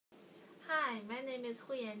Hi, my name is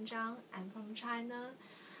Huiyan Zhang. I'm from China.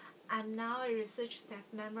 I'm now a research staff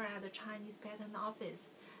member at the Chinese Patent Office.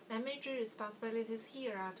 My major responsibilities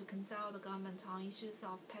here are to consult the government on issues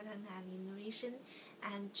of patent and innovation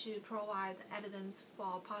and to provide evidence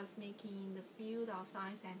for policymaking in the field of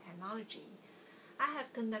science and technology. I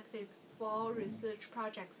have conducted 4 research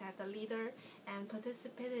projects as the leader and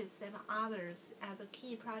participated 7 others as a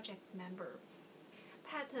key project member.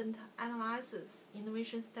 Patent analysis,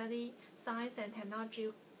 innovation study, science and technology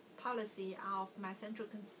policy are of my central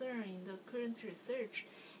concern in the current research,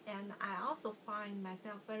 and I also find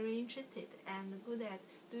myself very interested and good at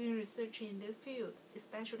doing research in this field,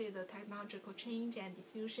 especially the technological change and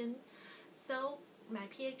diffusion. So, my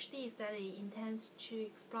PhD study intends to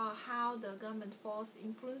explore how the government force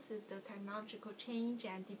influences the technological change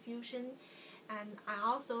and diffusion, and I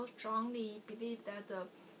also strongly believe that the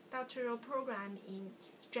doctoral program in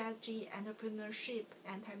strategy, entrepreneurship,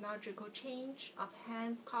 and technological change of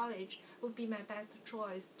Heinz College would be my best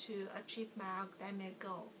choice to achieve my academic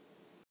goal.